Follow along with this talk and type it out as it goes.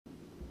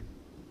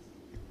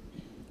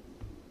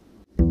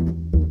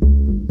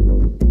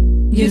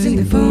using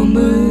the phone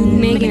booth,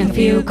 making a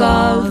few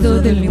calls,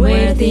 totally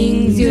weird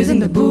things, using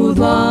the booth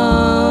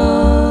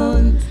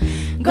wall.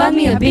 Got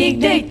me a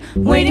big date,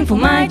 waiting for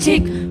my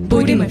chick,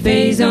 putting my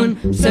face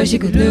on so she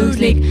could look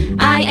slick.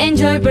 I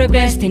enjoy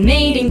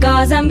procrastinating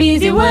cause I'm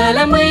busy while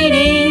I'm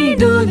waiting.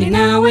 Doodling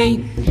away,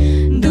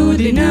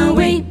 doodling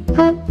away,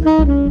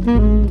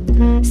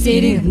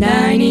 sitting and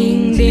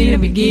dining, dinner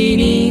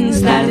beginning,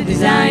 started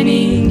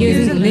designing,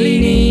 using the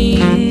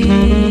leading.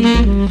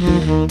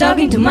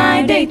 Talking to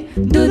my date,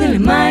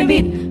 doodling my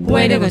beat,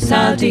 waiter was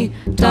salty,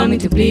 told me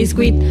to please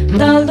quit.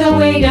 Told the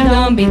waiter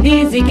don't be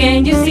dizzy,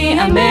 can't you see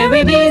I'm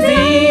very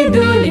busy.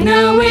 Doodling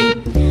away,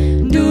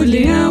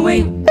 doodling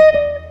away.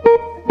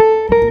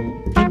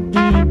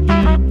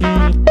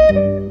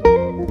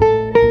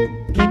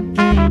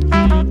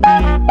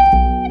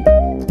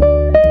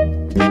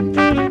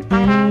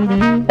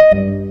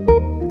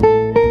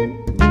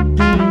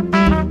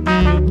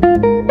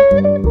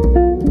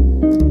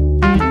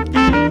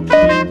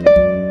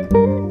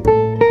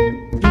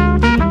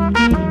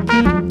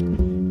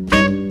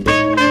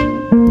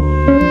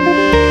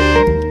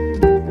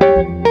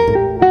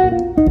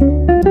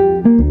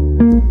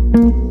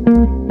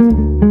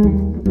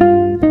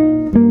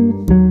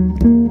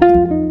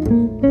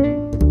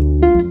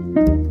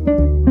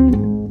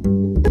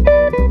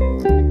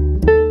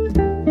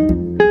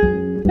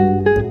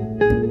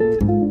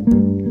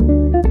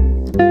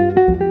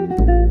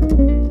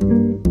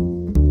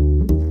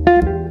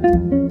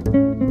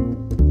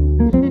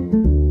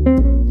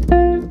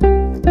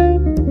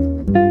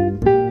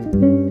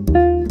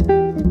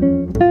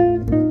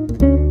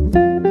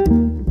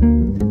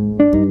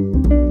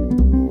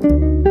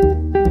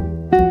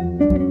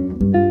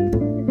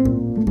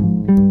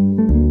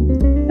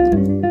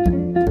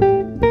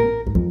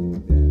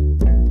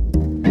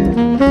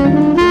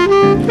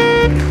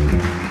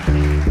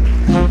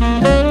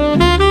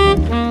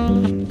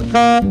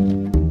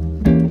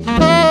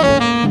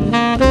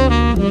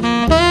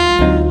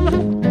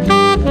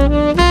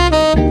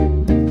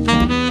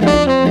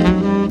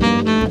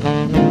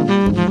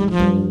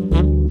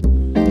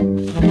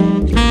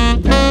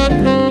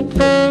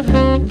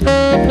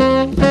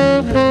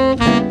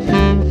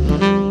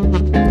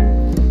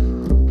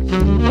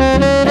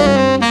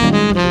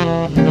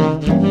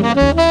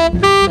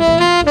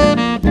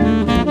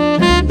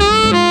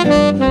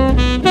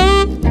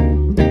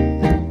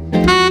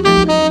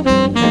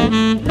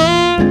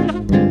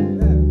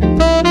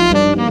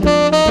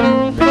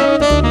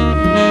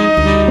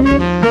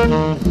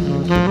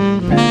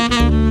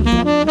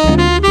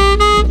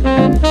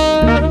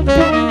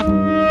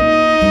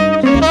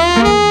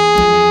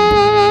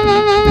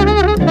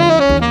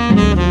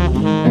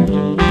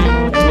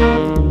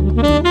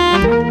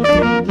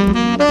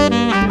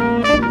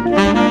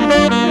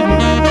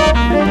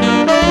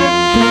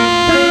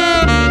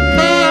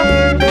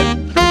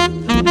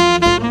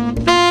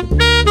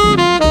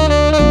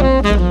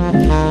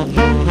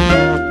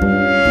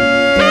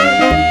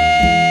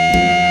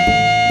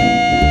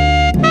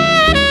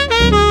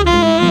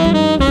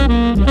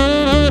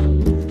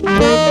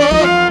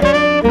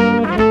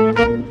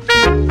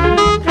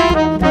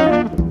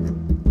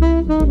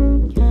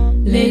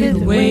 Later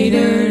the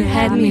waiter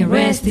had me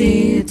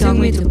arrested, took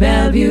me to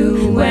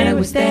Bellevue where I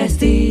was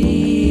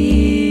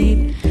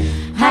tested.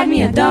 Had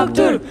me a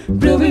doctor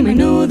proving my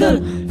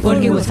noodle, for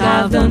he was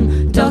half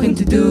done talking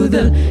to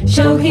Doodle.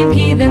 Show him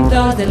hidden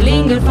thoughts that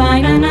linger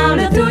fine and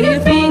out through your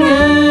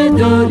finger.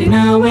 Doodling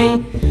away,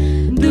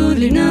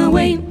 doodling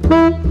away.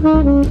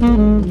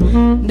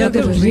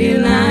 Doctor was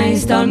real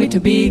nice, told me to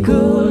be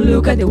cool.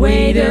 Look at the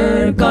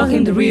waiter, call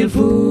him the real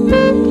fool.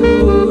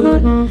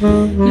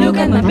 Look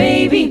at my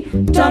baby,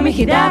 told me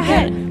he dark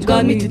hair,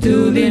 got me to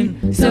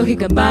doodling so he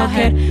could bow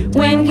her.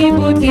 When he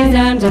put his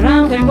arms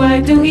around her,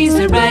 quite to his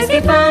surprise he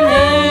found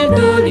her.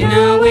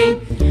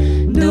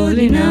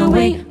 Doodling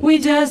away, we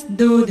just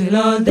doodle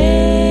all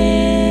day.